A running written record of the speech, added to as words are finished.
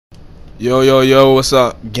Yo, yo, yo, what's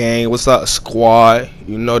up, gang? What's up, squad?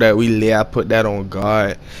 You know that we lit. I put that on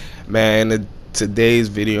guard. Man, in today's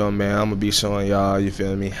video, man, I'm gonna be showing y'all, you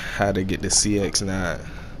feel me, how to get the CX-9.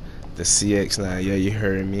 The CX-9, yeah, you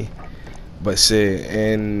heard me. But shit,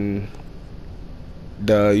 and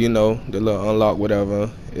the, the little unlock, whatever,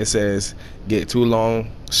 it says get 2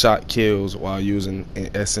 long shot kills while using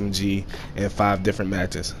an SMG in 5 different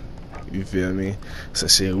matches. You feel me? So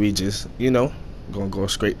shit, we just, gonna go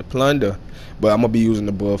straight to plunder. But I'm gonna be using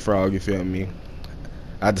the bullfrog, you feel me?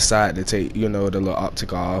 I decided to take, the little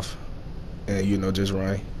optic off and just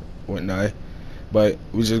run whatnot. But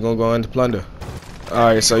we just gonna go into plunder.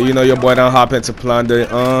 Alright, so your boy done hop into plunder.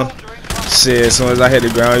 Shit, as soon as I hit the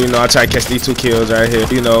ground, I try to catch these 2 kills right here.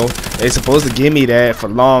 They supposed to give me that for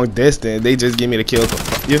long distance. They just give me the kill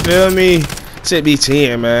for, you feel me? Shit be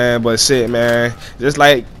cheating, man. But shit, man, just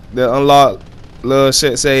like the unlock little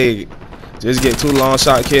shit say, just get 2 long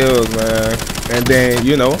shot kills, man, and then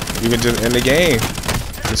you can just end the game.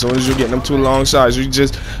 As soon as you get them 2 long shots, you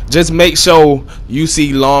just make sure you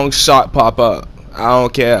see long shot pop up. I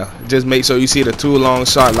don't care. Just make sure you see the 2 long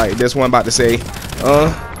shot, like this one about to say,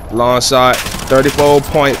 long shot,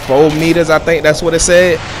 34.4 meters. I think that's what it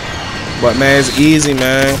said. But man, it's easy,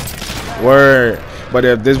 man. Word. But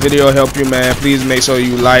if this video helped you, man, please make sure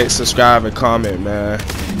you like, subscribe, and comment, man.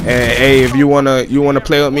 And hey, if you wanna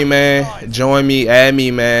play with me, man, join me, add me,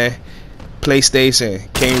 man.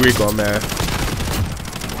 PlayStation, King Rico, man.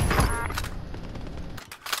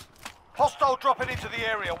 Hostile dropping into the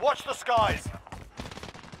area. Watch the skies.